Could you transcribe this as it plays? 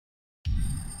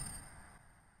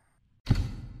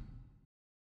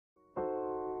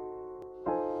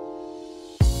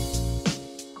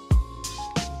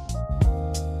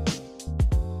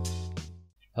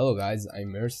Hello guys,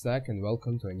 I'm Merstack and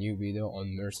welcome to a new video on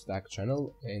Merstack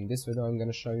channel. In this video I'm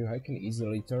gonna show you how you can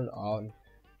easily turn on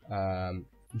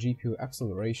GPU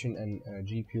acceleration and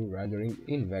GPU rendering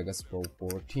in Vegas Pro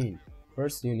 14.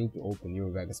 First you need to open your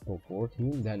Vegas Pro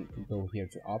 14, then go here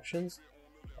to options,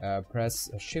 press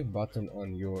a shift button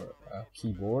on your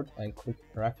keyboard and click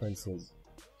preferences.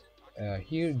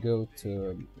 Here go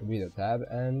to video tab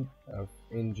and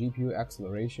in GPU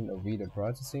acceleration or video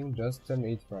processing, just turn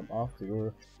it from off to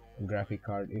your graphic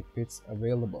card if it's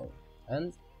available,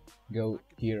 and go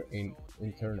here in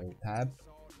internal tab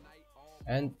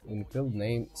and in field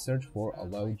name search for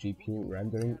allow GPU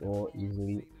rendering or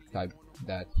easily type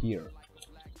that here.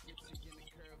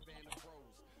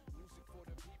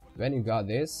 When you got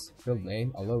this field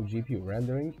name allow GPU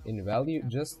rendering in value,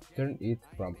 just turn it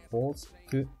from false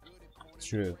to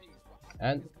true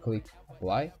and click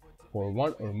apply. For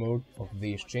one or more of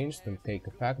these changes to take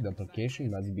effect, the application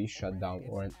must be shut down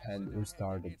and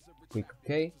restarted. Click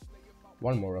OK,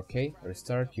 one more OK,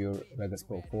 restart your Vegas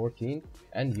Pro 14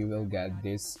 and you will get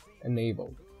this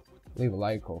enabled. Leave a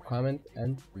like or comment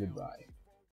and goodbye.